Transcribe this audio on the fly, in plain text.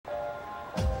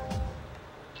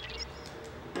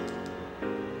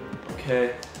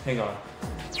Okay, hang on.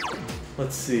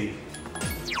 Let's see.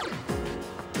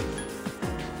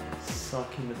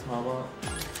 Saki Mitama.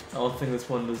 I don't think this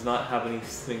one does not have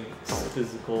anything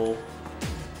physical.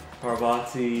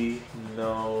 Parvati,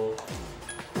 no.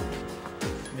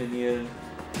 Minion.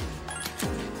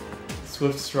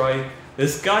 Swift Strike.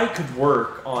 This guy could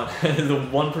work on the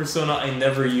one persona I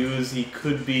never use. He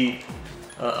could be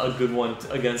a good one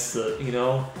against it, you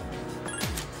know?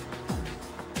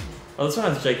 Oh, this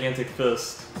one has Gigantic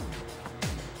Fist.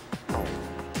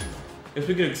 Guess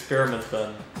we could experiment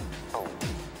then.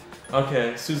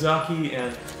 Okay, Suzaki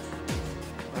and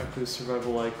Aku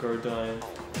Survival Like Guardian.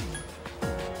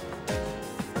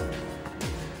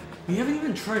 We haven't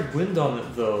even tried Wind on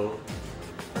it though.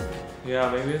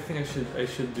 Yeah, maybe I think I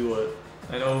should do it.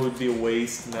 I know it would be a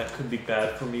waste and that could be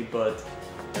bad for me, but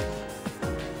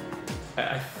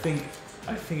I think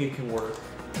it can work.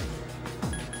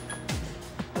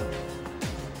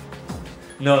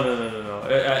 No.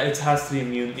 It has to be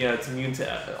immune. Yeah, it's immune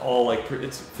to all like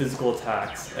its physical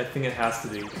attacks. I think it has to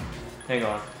be. Hang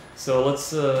on. So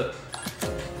let's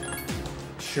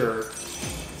sure.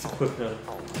 Let's equip him.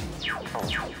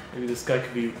 Maybe this guy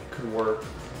could work.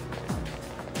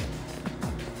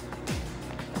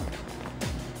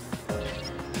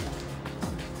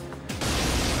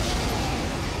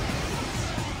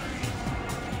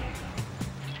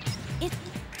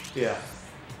 Yeah.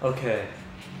 Okay.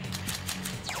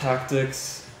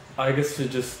 Tactics. I guess to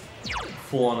just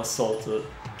full-on assault it.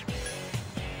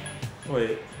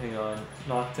 Wait, hang on.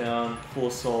 Knockdown, full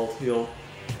assault, heal,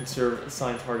 conserve,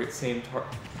 assign target, same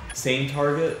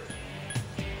target.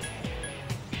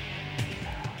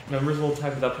 Members will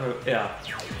attack without part. Yeah.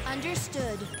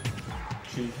 Understood.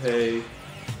 Junpei.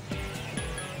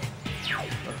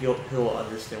 He'll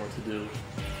understand what to do.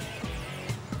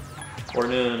 Or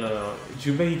no.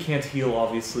 Junpei he can't heal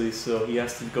obviously, so he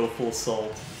has to go full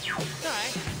assault.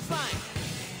 Alright, fine.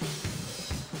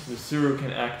 Mitsuru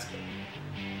can act.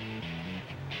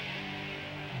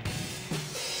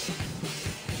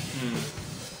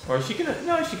 Or she can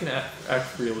act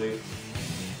freely.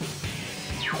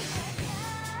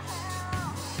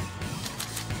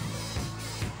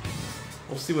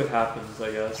 We'll see what happens,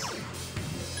 I guess.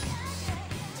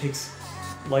 Takes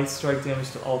light strike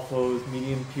damage to all foes,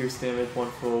 medium pierce damage,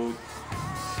 one foe.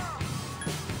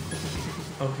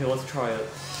 Okay, let's try it.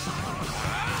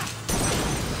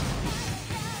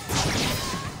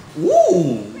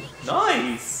 Ooh!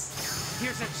 Nice!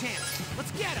 Here's our chance.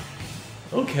 Let's get him!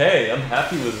 Okay, I'm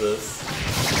happy with this.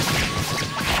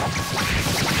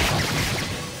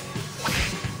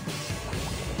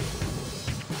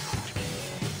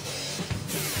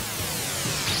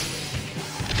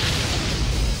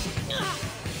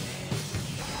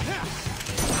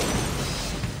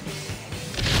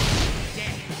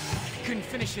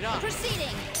 Finish it up.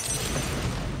 Proceeding.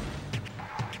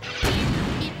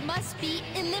 It must be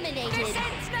eliminated.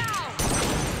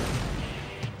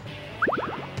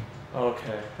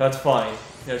 Okay, that's fine.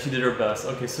 Yeah, she did her best.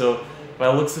 Okay, so by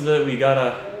the looks of it, we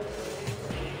gotta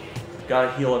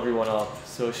heal everyone up.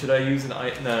 So should I use an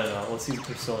No. Let's use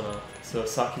Persona. So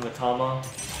Saki Mitama.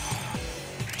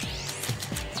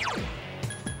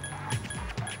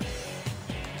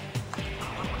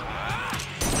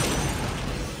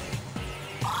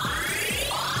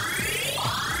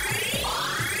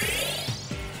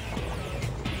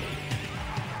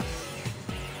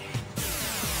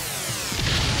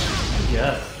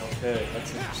 Yeah, okay,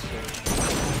 that's interesting.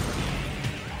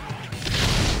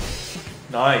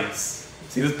 Nice.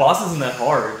 See, this boss isn't that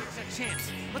hard. Here's our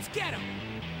chance. Let's get him.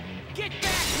 Get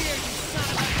back here, you son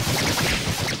of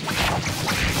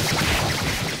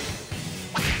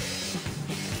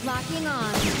a... Locking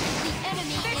on. The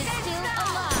enemy is still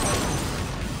alive.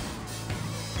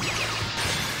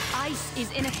 Ice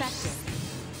is ineffective.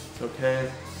 It's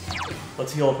okay.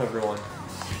 Let's heal up everyone.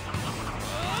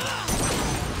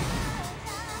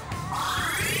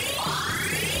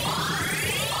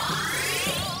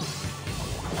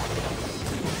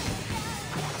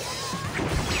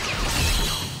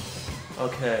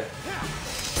 Okay.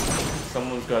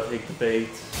 Someone's gotta take the bait.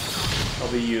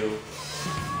 I'll be you.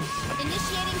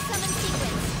 Initiating summon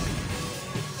sequence.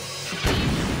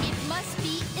 It must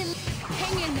be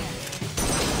hang in there.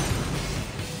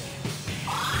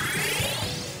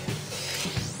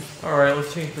 Alright,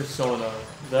 let's change Persona.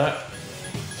 The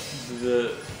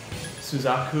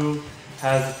Suzaku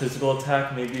has a physical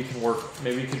attack, maybe it can work,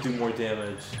 maybe it could do more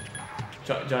damage.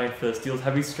 Giant Fist deals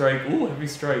heavy strike. Ooh, heavy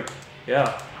strike.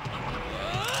 Yeah.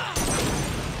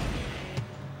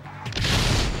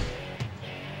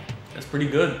 That's pretty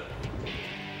good.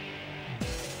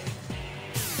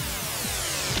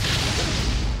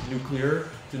 clear.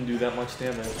 Didn't do that much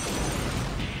damage.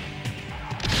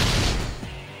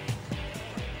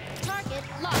 Target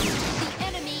lost. The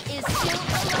enemy is still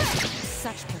alive.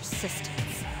 Such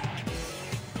persistence.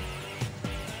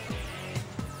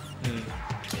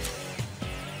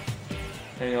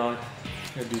 Hang on.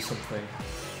 Gotta do something.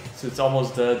 So it's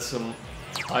almost dead, so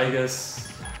I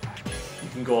guess you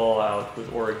can go all out with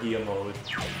Oragia mode.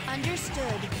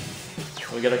 Understood.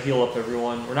 We gotta heal up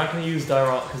everyone. We're not gonna use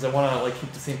Dairon because I wanna like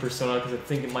keep the same persona because I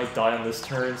think it might die on this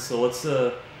turn. So let's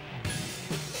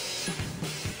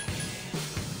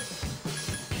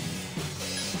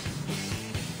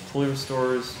fully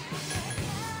restores.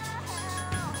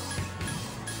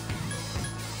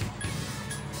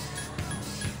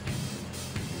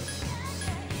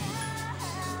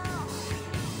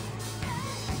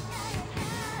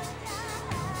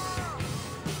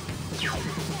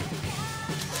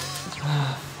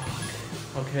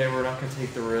 Okay, we're not gonna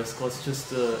take the risk. Let's just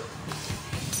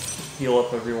heal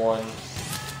up everyone.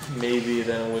 Maybe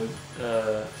then with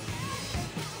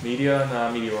Media?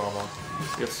 Nah, Meteorama.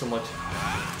 We have so much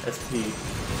SP.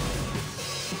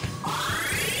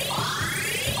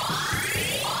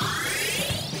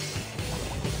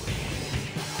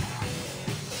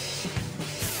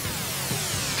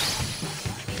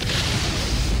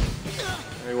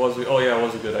 Oh yeah, it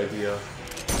was a good idea.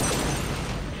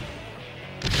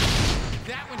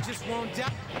 That one just won't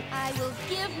die. I will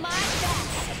give my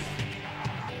best.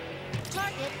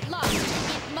 Target lost.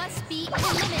 It must be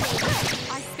eliminated.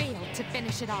 I failed to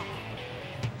finish it off.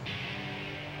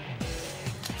 I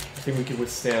think we can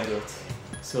withstand it.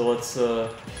 So let's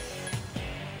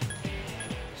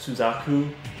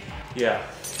Suzaku? Yeah.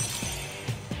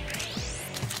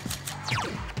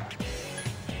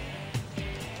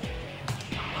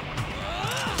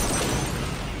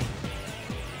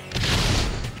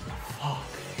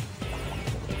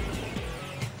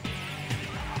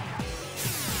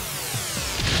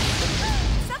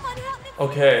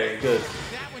 Okay, good.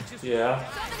 Yeah.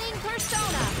 Summoning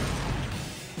persona.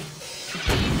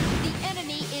 The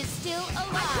enemy is still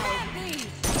alive.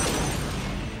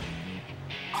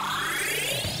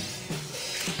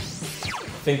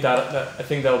 I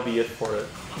think that'll be it for it.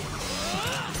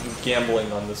 I'm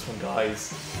gambling on this one,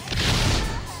 guys.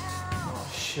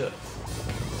 Oh shit.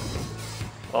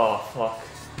 Oh fuck.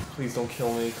 Please don't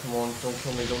kill me. Come on, don't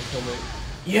kill me, don't kill me.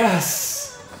 Yes!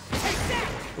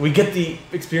 We get the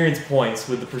experience points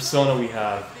with the persona we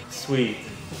have. Sweet.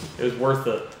 It was worth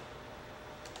it.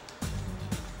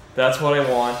 That's what I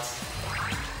want.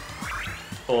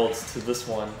 Oh, it's to this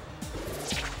one.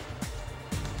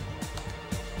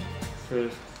 So,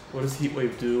 what does Heat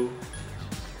Wave do?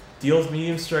 Deals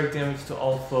medium strike damage to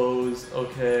all foes.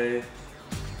 Okay.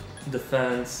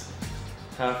 Defense.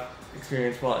 Half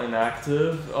experience while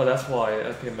inactive. Oh, that's why.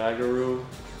 Okay, Magaru.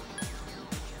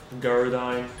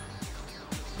 Garudine.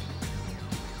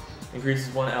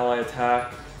 Increases one ally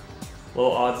attack.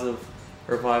 Low odds of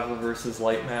revival versus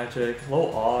light magic.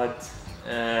 Low odds.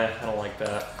 I don't like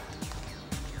that.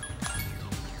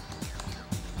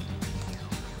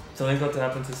 Something's about to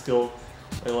happen to skill.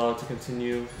 Allow it to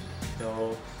continue.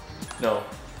 No. No.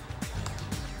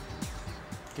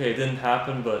 Okay, it didn't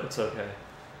happen, but it's okay.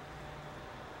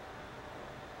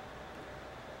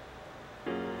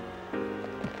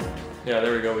 Yeah,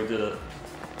 there we go, we did it.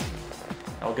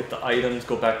 I'll get the items,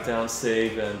 go back down,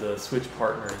 save, and switch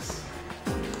partners.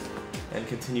 And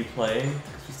continue playing,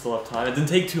 because we still have time. It didn't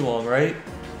take too long, right?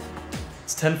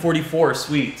 It's 10:44,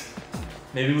 sweet.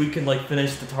 Maybe we can like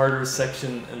finish the Tartarus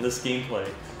section in this gameplay.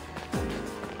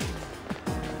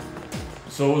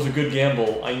 So it was a good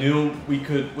gamble. I knew we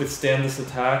could withstand this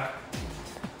attack.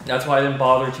 That's why I didn't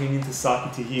bother changing to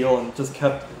Saki to heal and just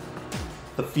kept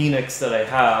the Phoenix that I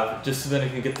have, just so then I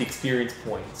can get the experience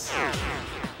points.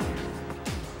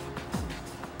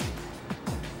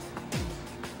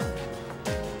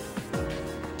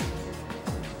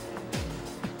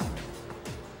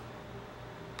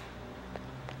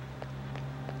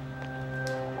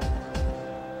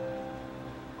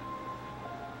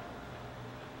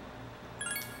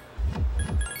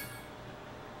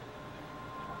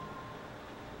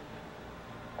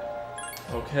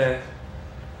 Okay.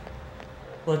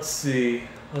 Let's see.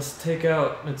 Let's take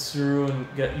out Mitsuru and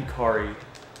get Yukari.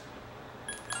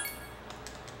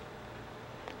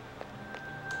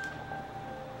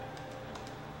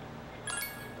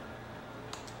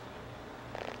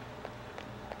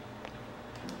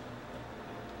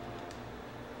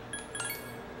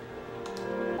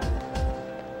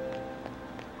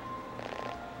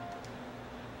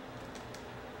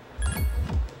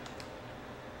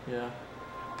 Yeah.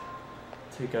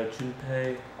 Take out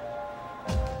Junpei.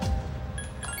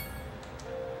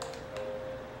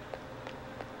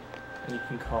 and you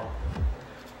can come.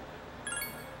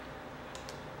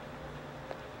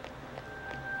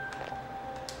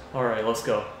 Alright, let's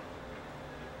go.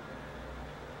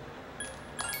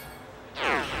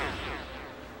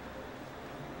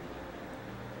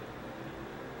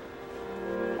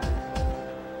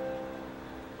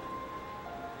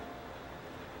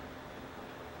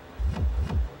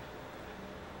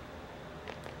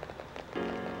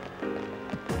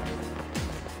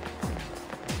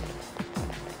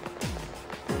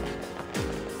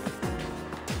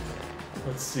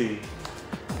 Let's see.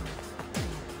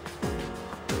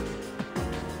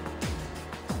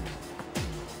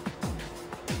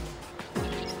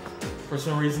 For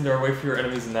some reason, there are way fewer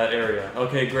enemies in that area.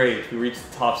 Okay, great. We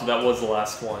reached the top, so that was the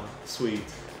last one. Sweet.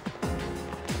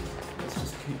 Let's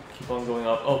just keep on going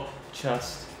up. Oh,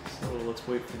 chest. So let's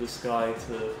wait for this guy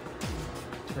to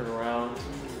turn around.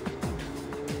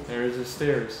 There's the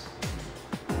stairs.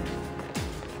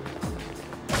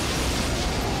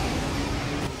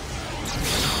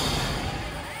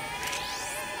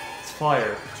 It's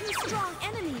fire. Two strong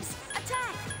enemies.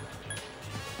 Attack!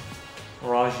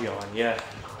 Rajion, yeah.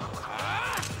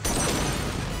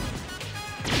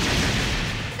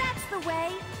 That's the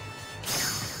way.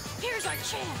 Here's our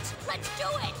chance. Let's do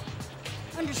it.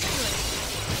 Understood.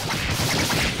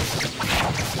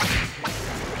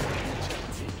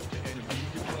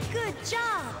 Good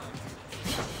job.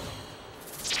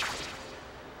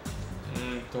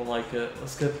 Don't like it.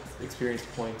 Let's get experience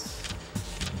points.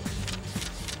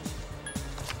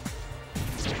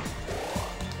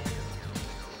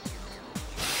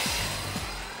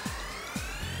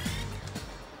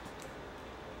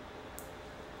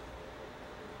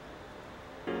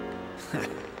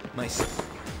 Nice.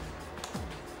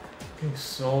 Getting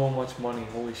so much money,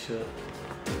 holy shit.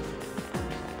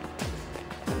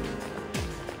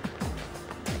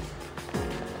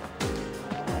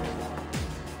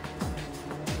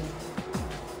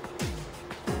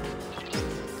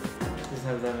 Doesn't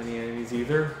have that many enemies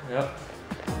either. Yep.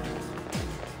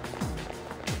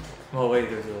 Oh wait,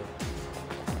 there's a...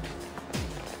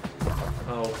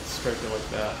 Oh, strike it like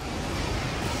that.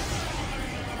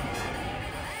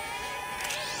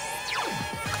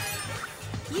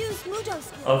 Use Mudo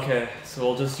skill. Okay, so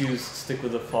we'll just stick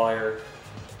with the fire.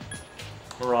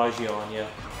 Rajion, yeah.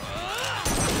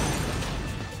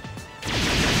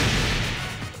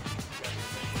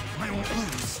 I won't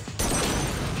lose.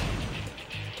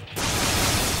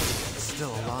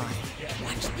 Still alive.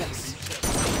 Watch this.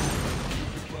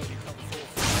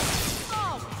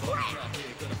 Oh, crap!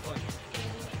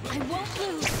 I won't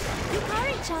lose.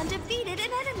 Yukari-chan defeated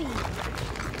an enemy.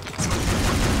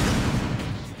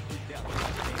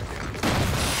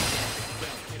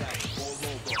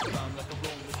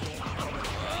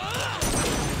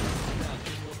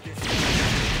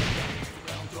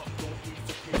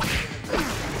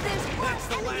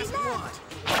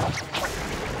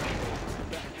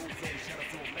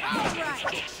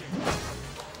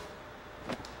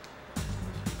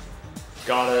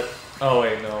 Got it. Oh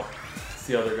wait, no. It's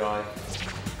the other guy.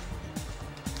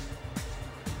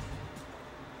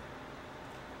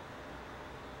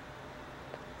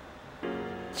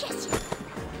 Yes.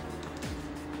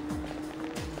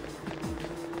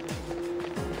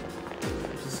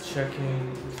 Just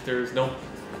checking if there's no...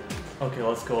 Okay,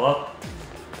 let's go up.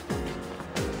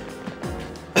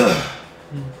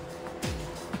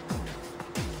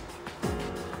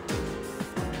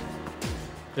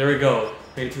 There we go.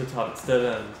 Made it to the top. It's dead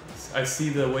end. I see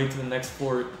the way to the next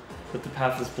floor, but the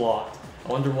path is blocked. I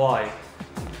wonder why.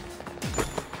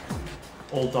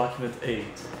 Old document 8.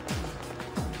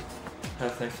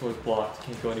 Path next floor is blocked.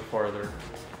 Can't go any farther.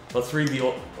 Let's read the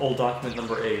old document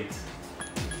number 8.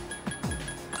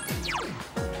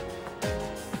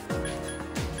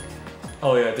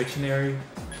 Oh yeah, dictionary.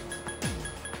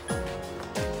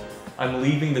 I'm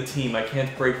leaving the team. I can't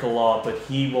break the law, but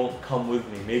he won't come with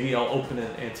me. Maybe I'll open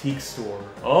an antique store.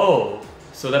 Oh,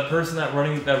 so that person that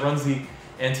runs the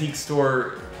antique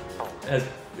store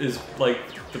is like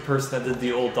the person that did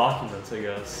the old documents, I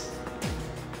guess.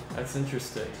 That's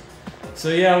interesting. So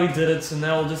yeah, we did it. So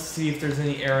now we'll just see if there's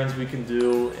any errands we can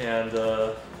do and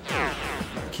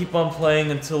keep on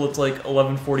playing until it's like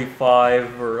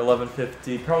 11:45 or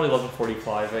 11:50. Probably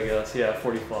 11:45, I guess. Yeah,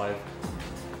 45.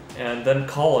 And then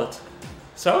call it.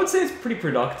 So I would say it's pretty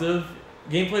productive.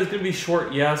 Gameplay is going to be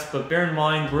short, yes, but bear in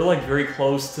mind, we're like very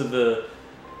close to the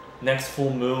next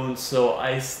full moon, so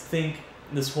I think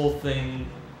this whole thing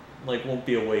like won't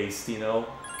be a waste, you know?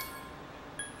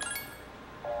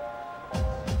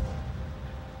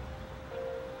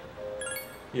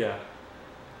 Yeah.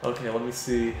 Okay, let me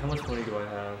see. How much money do I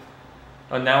have?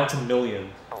 Now it's 1 million.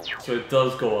 So it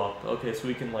does go up. Okay, so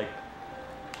we can like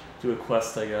do a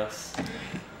quest, I guess.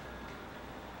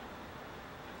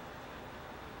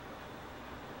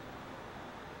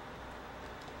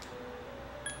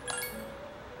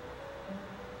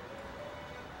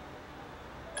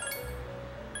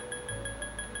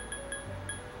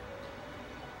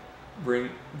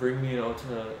 Bring me an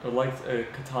Otena, or like a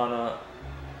katana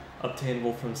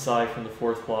obtainable from Sai from the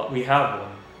 4th block. We have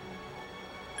one.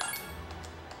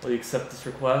 Will you accept this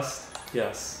request?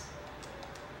 Yes.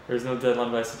 There's no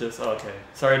deadline, but I suggest. Oh, okay.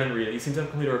 Sorry, I didn't read it. You seem to have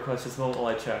completed a request. Just a moment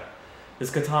while I check. This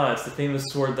katana, it's the famous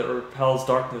sword that repels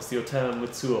darkness, the Otena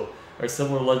Mitsuo. There are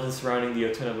several legends surrounding the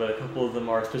Otena, but a couple of them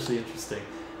are especially interesting.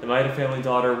 The Maeda family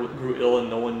daughter grew ill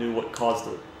and no one knew what caused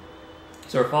it.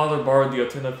 So her father borrowed the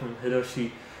Otena from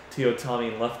Hideyoshi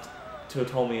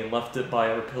Toyotomi and left it by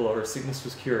her pillow. Her sickness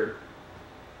was cured.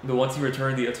 But once he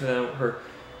returned, the Otena,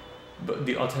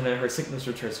 her sickness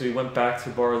returned, so he went back to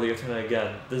borrow the Otena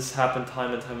again. This happened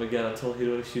time and time again until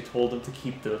Hideyoshi told him to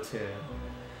keep the Otena.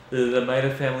 The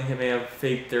Maeda family may have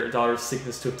faked their daughter's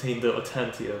sickness to obtain the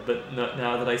Otentia, but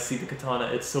now that I see the katana,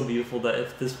 it's so beautiful that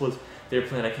if this was their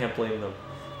plan, I can't blame them.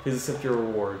 Please accept your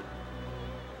reward.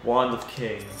 Wand of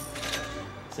King.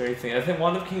 Is there anything? I think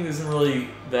Wand of King isn't really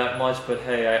that much, but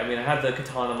hey, I mean, I had the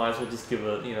katana, might as well just give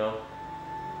it, you know.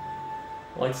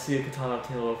 I'd like to see a katana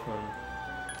obtainable from...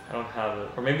 I don't have it.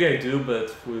 Or maybe I do,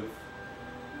 but with...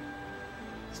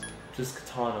 just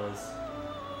katanas.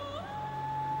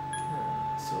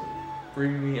 So,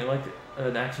 bring me... I like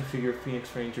an action figure of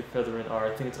Phoenix Ranger Feather and R.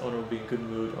 I think its owner will be in good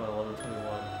mood on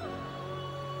 11/21.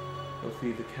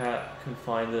 Hopefully the cat can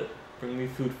find it. Bring me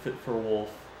food fit for a wolf.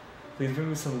 Please bring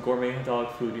me some gourmet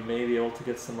dog food. You may be able to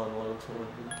get some on 11/21.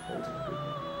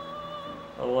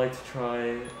 I would like to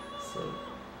try... So,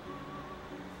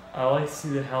 I like to see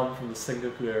the helm from the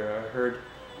Sengoku era. I heard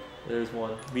there's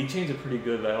one. V-chains are pretty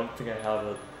good, but I don't think I have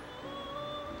it.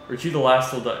 Retrieve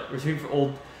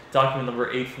old document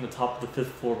number 8 from the top of the 5th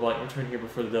floor, but I can return here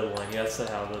before the deadline. Yes, I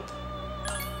have it.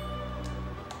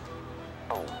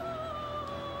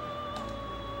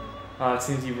 It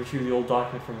seems you've retrieved the old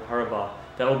document from Haraba.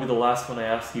 That will be the last one I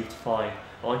ask you to find.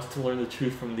 I want you to learn the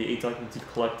truth from the 8 documents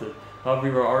you've collected. However,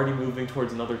 you are already moving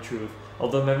towards another truth.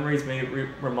 Although memories may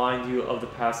remind you of the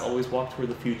past, always walk toward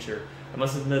the future. I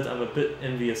must admit I'm a bit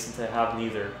envious since I have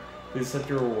neither. Please accept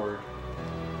your reward.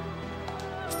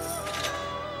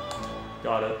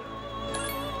 Got it.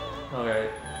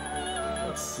 Alright.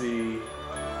 Let's see.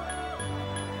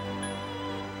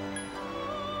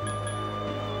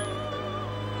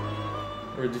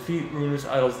 Or defeat ruinous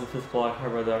idols in the 5th block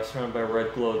harbor that are surrounded by a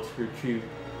red glow to retrieve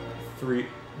 3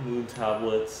 moon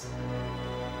tablets.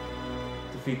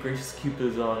 Defeat Gracious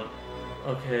Cupids on...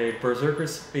 Okay, Berserker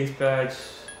Space Badge.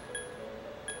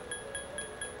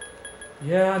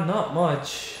 Yeah, not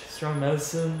much. Strong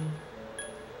Medicine.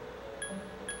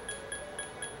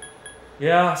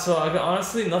 Yeah, so I got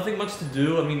honestly nothing much to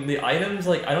do. I mean, the items,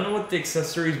 like, I don't know what the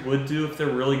accessories would do if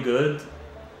they're really good.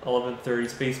 1130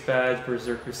 Space Badge,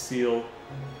 Berserker Seal.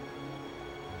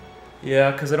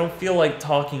 Yeah, because I don't feel like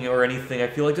talking or anything. I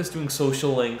feel like just doing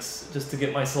social links just to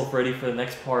get myself ready for the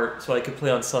next part so I could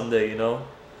play on Sunday, you know?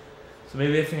 So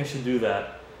maybe I think I should do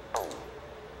that.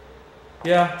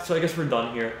 Yeah, so I guess we're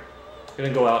done here.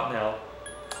 Gonna go out now.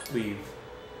 Leave.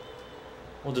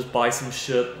 We'll just buy some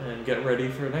shit and get ready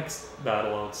for the next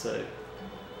battle, I would say.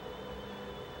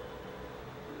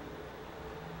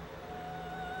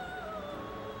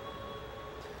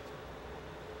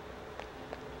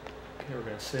 Okay, we're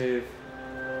gonna save.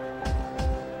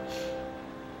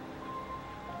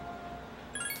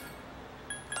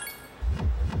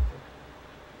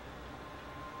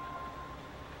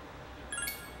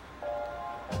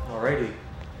 Alrighty.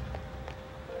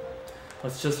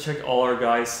 Let's just check all our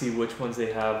guys, see which ones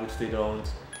they have, which they don't.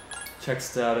 Check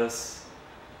status.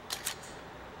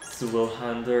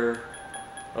 Zulilhander.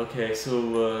 Okay,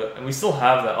 so, and we still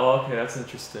have that. Oh, okay, that's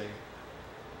interesting.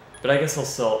 But I guess I'll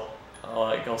sell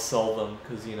them,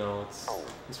 because, you know,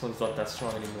 this one's not that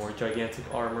strong anymore. Gigantic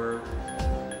armor.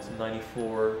 It's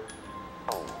 94.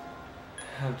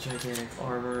 Have gigantic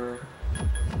armor.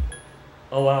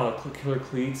 Oh wow, killer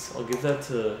cleats. I'll give that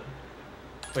to...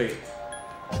 Wait.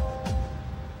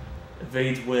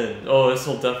 Evade wind. Oh, this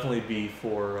will definitely be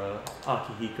for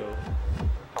Akihiko.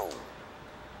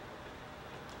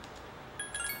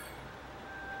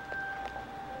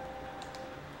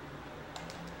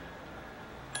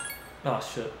 Oh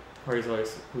shit.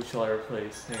 Who shall I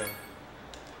replace? Hang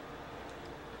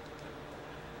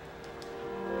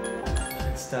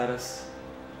on. Status.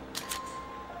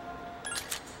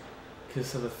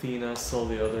 Kiss of Athena, sell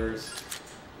the others.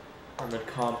 Armored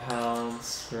compounds,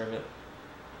 ceramic.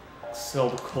 Sell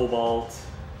the cobalt.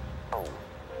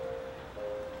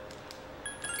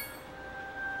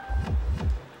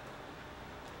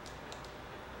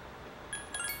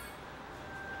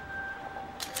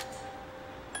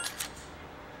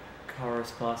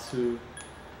 Kara's class 2.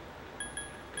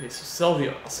 Okay, so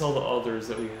sell the others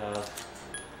that we have.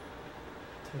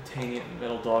 Titanium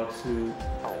metal dog suit.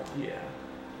 Yeah.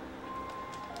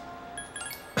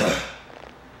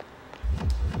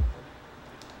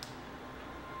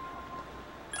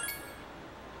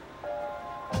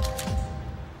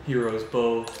 Hero's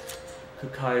bow.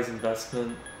 Kukai's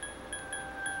investment.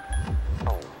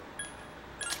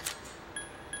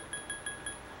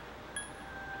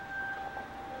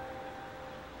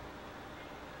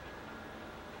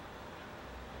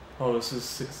 Oh, this is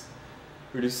 6.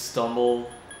 Reduce stumble.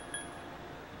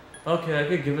 Okay, I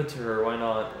could give it to her, why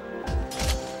not?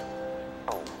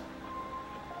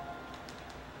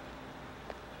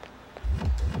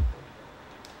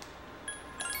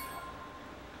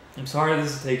 I'm sorry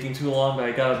this is taking too long, but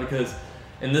I got it because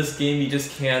in this game you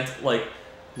just can't, like,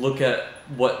 look at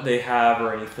what they have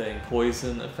or anything.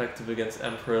 Poison, effective against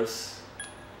Empress.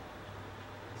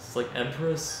 It's like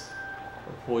Empress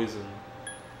or Poison.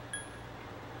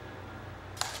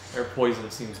 Or Poison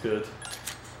seems good.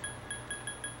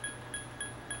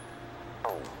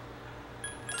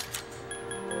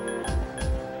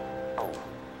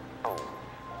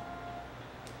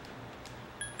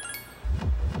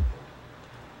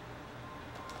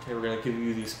 Okay, we're gonna give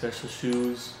you these special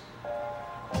shoes.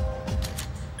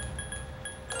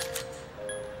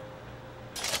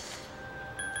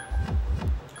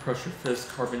 Crusher Fist,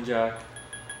 Carbon Jack.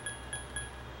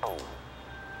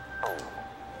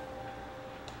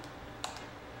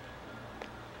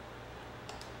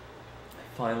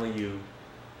 Finally you.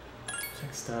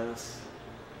 Check status.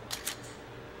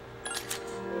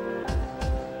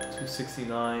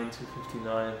 269,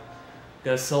 259.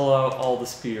 Gotta sell out all the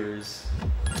spears.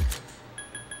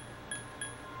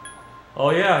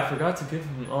 Oh yeah, I forgot to give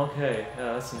him. Okay,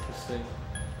 yeah, that's interesting.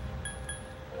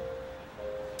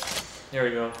 There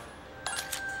we go.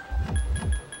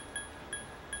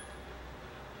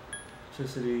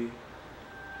 Electricity.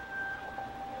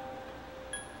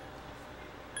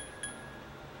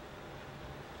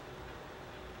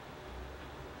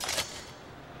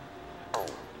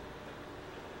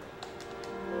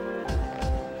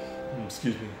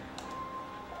 Excuse me.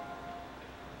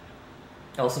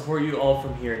 I'll support you all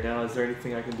from here. Now, is there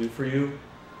anything I can do for you?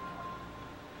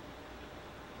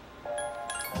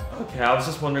 Okay, I was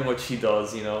just wondering what she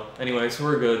does, you know. Anyway, so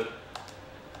we're good.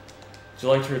 Would you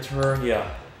like to return? Yeah.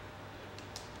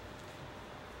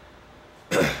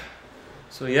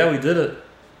 So yeah, we did it.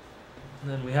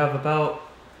 And then we have about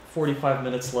 45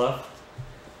 minutes left,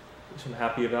 which I'm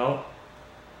happy about.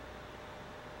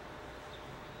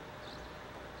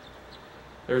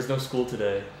 There's no school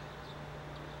today.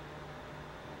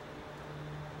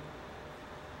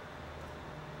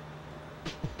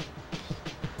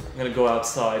 I'm gonna go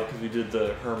outside because we did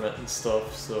the hermit and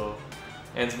stuff, so,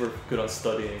 and we're good on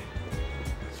studying.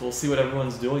 So we'll see what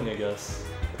everyone's doing, I guess.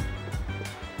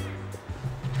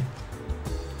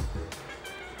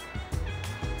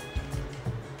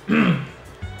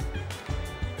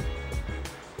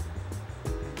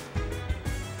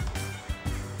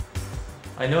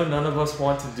 I know none of us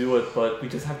want to do it, but we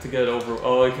just have to get over.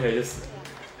 Oh, okay, just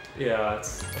yeah,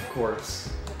 it's of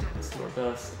course. Let's do our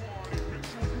best.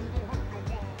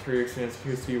 Career experience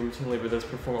appears to be routinely, but does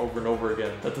perform over and over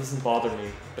again. That doesn't bother me,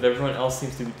 but everyone else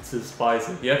seems to despise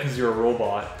it. Yeah, because you're a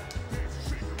robot.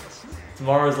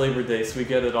 Tomorrow is Labor Day, so we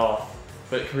get it off.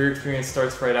 But career experience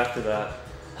starts right after that.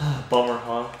 Bummer,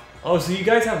 huh? Oh, so you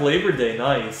guys have Labor Day,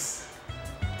 nice.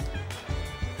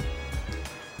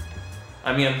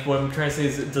 I mean, what I'm trying to say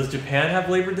is, does Japan have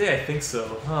Labor Day? I think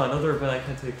so. Huh, another event I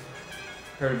can't take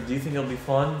part of. Do you think it'll be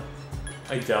fun?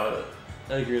 I doubt it.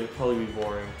 I agree, it'll probably be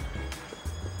boring.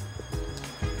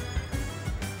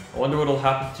 I wonder what'll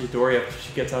happen to Chidori after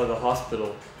she gets out of the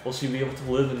hospital. Will she be able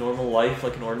to live a normal life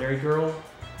like an ordinary girl?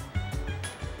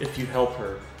 If you help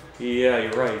her. Yeah,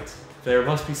 you're right. There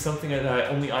must be something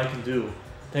that only I can do.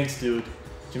 Thanks, dude.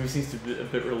 Jimmy seems to be a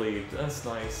bit relieved. That's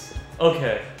nice.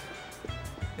 Okay.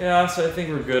 Yeah, so I think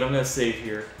we're good. I'm gonna save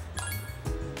here.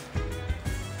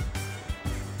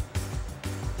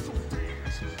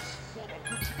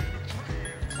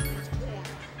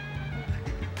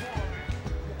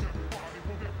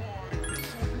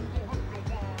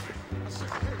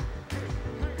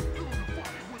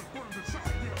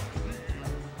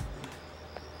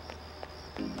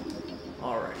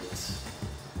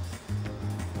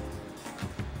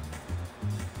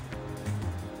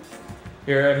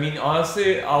 Here, I mean,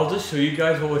 honestly, I'll just show you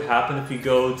guys what would happen if you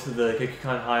go to the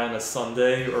Gekikan High on a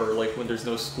Sunday, or like when there's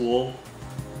no school.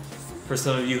 For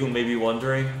some of you who may be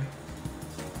wondering.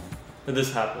 But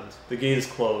this happened. The gate is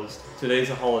closed. Today's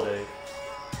a holiday.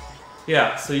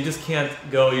 Yeah, so you just can't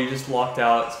go, you're just locked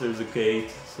out, so there's a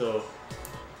gate, so...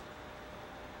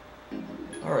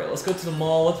 Alright, let's go to the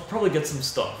mall, let's probably get some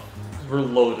stuff. 'Cause we're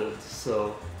loaded,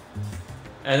 so...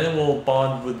 And then we'll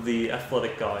bond with the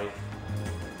athletic guy.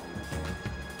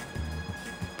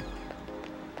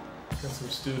 Got some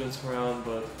students around,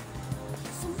 but...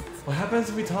 What happens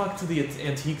if we talk to the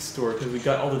antique store, because we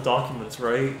got all the documents,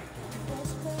 right?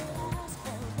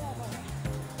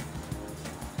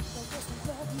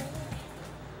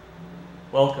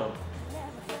 Welcome.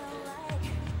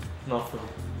 Nothing.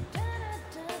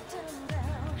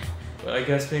 But I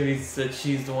guess maybe it's that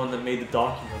she's the one that made the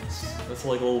documents. That's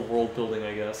like a little world building,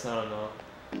 I guess. I don't know.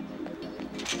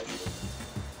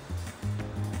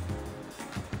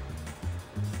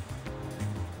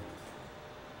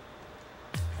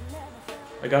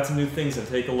 I got some new things and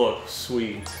take a look.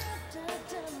 Sweet.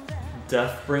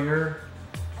 Deathbringer?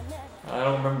 I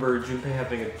don't remember Junpei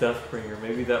having a Deathbringer.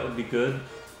 Maybe that would be good.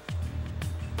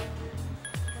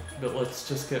 But let's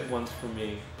just get ones for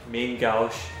me. Main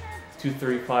Gauche,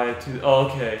 235, oh,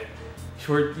 okay.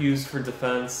 Short used for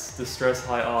defense, distress,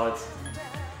 high odds.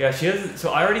 Yeah, she has, so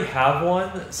I already have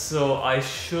one, so I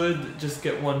should just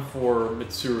get one for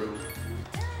Mitsuru.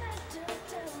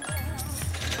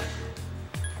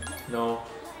 No.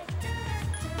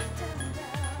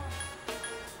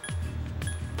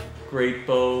 Great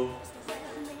bow.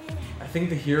 I think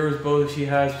the hero's bow that she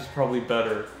has was probably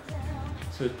better.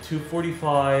 So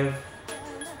 245,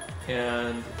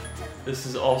 and this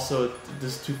is also,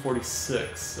 this is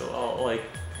 246, so I'll like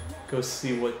go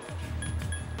see what,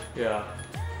 yeah.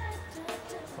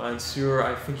 Mansoor,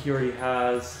 I think he already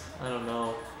has, I don't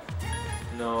know,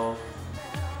 no.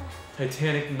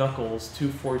 Titanic Knuckles,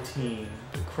 214,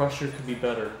 the Crusher could be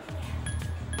better.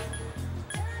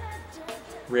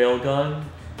 Railgun,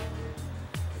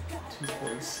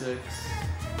 246,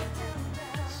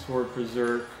 Sword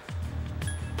Berserk.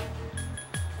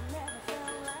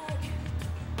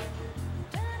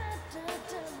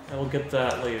 I will get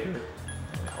that later.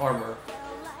 Armor.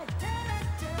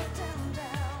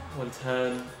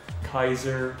 110.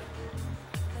 Kaiser.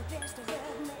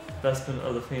 Bespin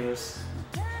of the famous.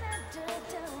 I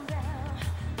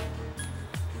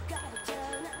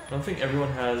don't think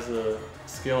everyone has a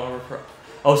scale armor for...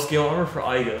 Oh, scale armor for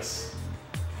Igus.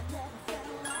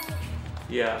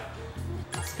 Yeah.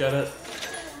 Let's get it.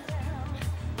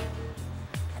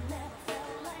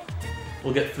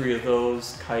 We'll get 3 of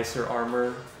those. Kaiser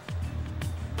armor.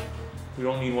 We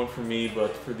don't need one for me,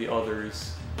 but for the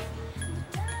others.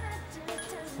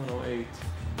 108.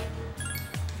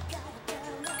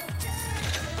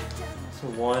 So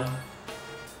 1.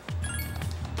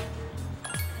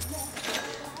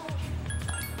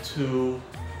 2.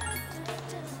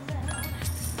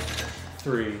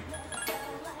 3.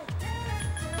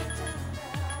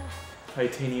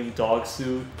 Titanium dog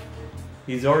suit.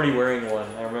 He's already wearing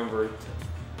one, I remember.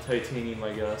 Titanium,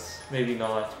 I guess. Maybe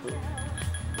not, but...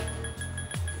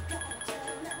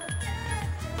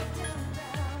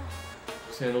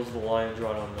 Sandals with a lion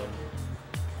drawn on them.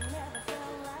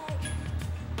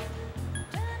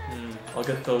 I'll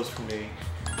get those for me.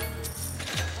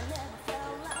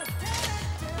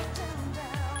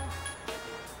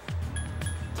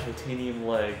 Titanium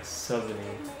legs, 70.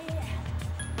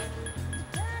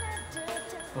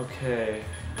 Okay.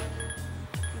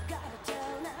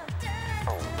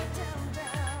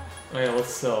 Oh yeah,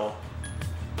 let's sell.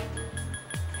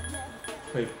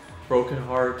 Wait, Broken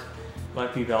Heart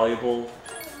might be valuable.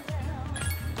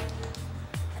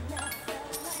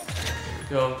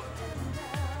 There we go.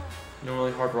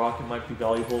 Normally Hard Rocket might be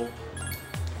valuable.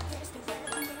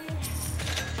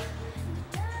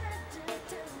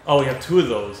 Oh, we have 2 of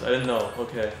those. I didn't know.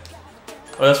 Okay.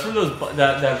 Oh, that's from those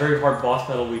that very hard boss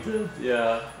battle we did.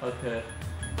 Yeah. Okay.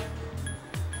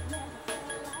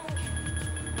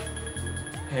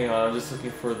 Hang on, I'm just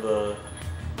looking for the...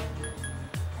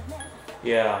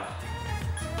 Yeah.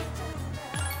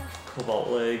 Cobalt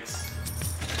legs.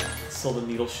 Sell the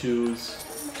needle shoes.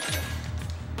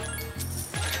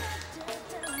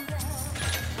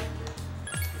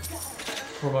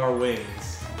 Koromaru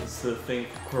wings. That's the thing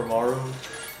for Koromaru.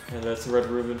 And that's the red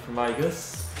ribbon from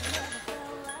Igus.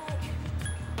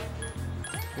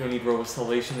 We don't need Robo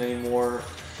Salvation anymore.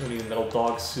 We don't need a metal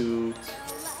dog suit.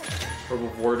 Robo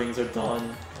wardings are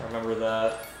done. I remember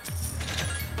that.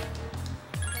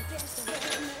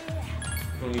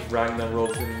 We don't need Ragnar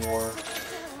robes anymore.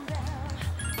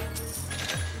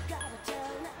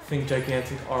 think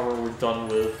gigantic armor we're done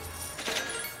with.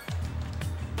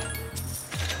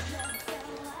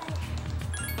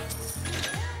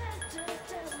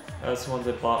 That's the ones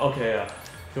I bought. Okay, yeah.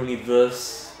 Don't need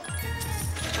this.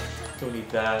 Don't need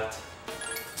that.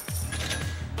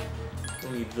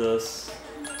 Don't need this.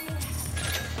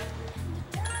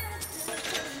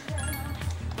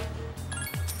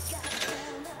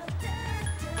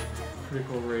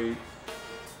 Critical rate.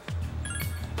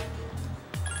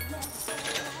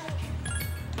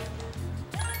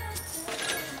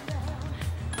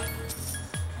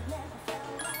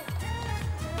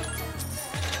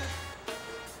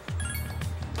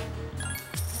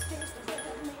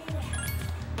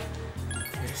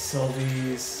 Sell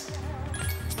these.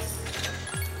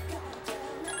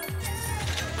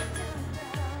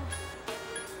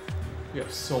 We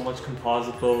have so much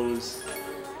composite bows.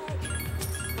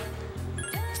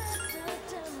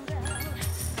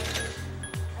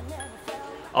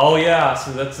 Oh yeah,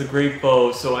 so that's a great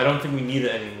bow, so I don't think we need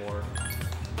it anymore.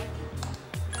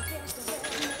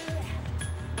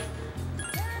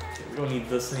 Okay, we don't need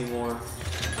this anymore.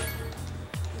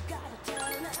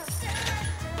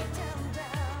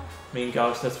 Main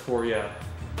gouge, that's 4, yeah.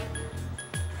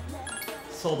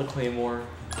 Sell the Claymore.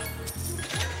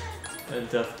 And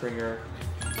Deathbringer.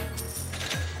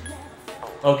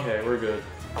 Okay, we're good.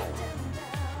 I'll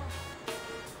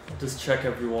just check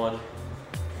everyone.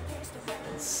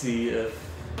 And see if...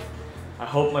 I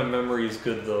hope my memory is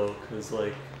good though, because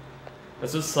like...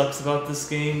 That's what sucks about this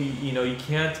game. You know, you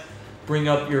can't bring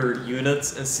up your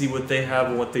units and see what they have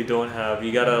and what they don't have.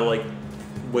 You gotta like,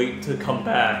 wait to come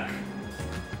back.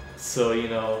 So, you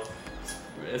know,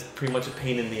 it's pretty much a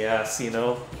pain in the ass, you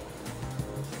know?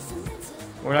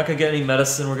 We're not gonna get any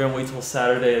medicine, we're gonna wait till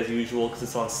Saturday as usual because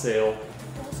it's on sale.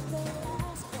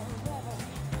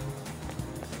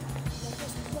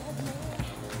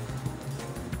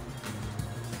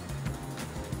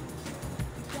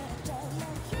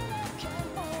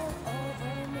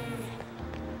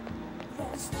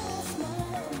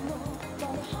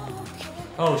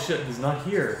 Oh shit, he's not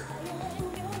here.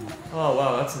 Oh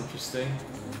wow, that's interesting.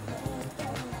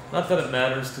 Not that it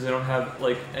matters because I don't have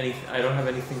like I don't have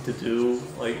anything to do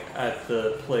like at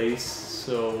the place.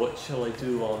 So what shall I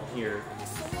do while I'm here?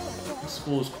 The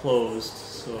school is closed,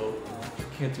 so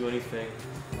I can't do anything.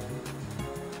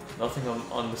 Nothing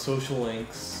on the social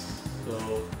links,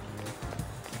 so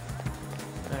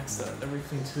max that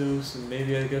everything too. So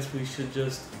maybe I guess we should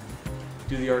just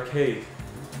do the arcade.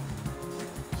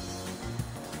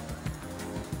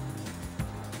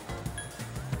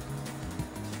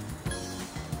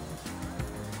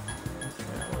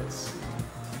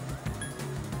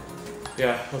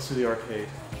 Yeah, let's do the arcade.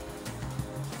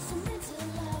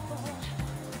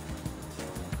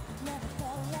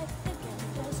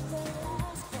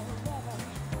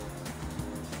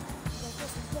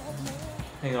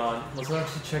 Hang on, let's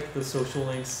actually check the social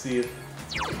links, see if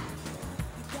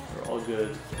they're all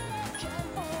good.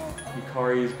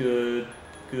 Yukari is good,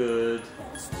 good,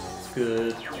 it's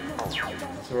good,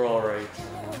 so we're alright.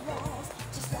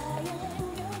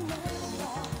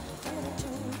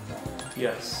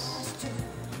 Yes.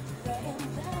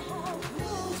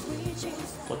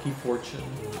 Lucky Fortune.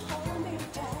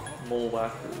 Mole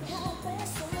Whackers.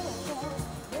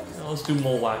 Now let's do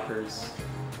Mole Whackers.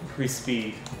 Increase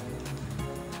speed.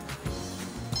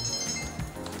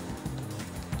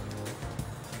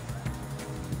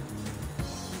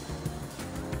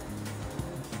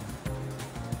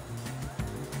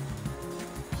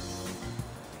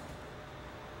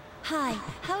 Hi,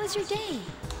 how was your day?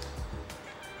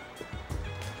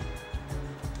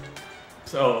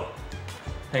 So,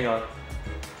 hang on.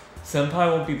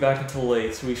 Senpai won't be back until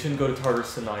late, so we shouldn't go to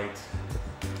Tartarus tonight.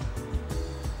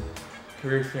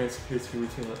 Career experience appears to be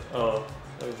routine. Oh,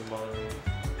 that was a monitoring.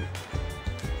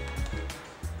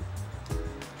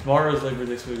 Tomorrow is Labor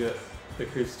Day, so we get the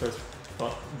career starts.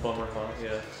 Bummer, huh?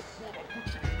 Yeah.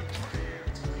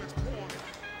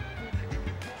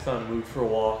 It's not in the mood for a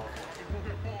walk.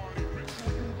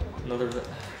 Another.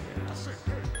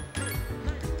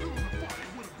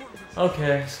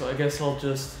 Okay, so I guess I'll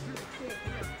just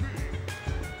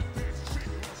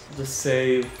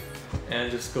save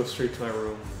and just go straight to my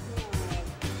room.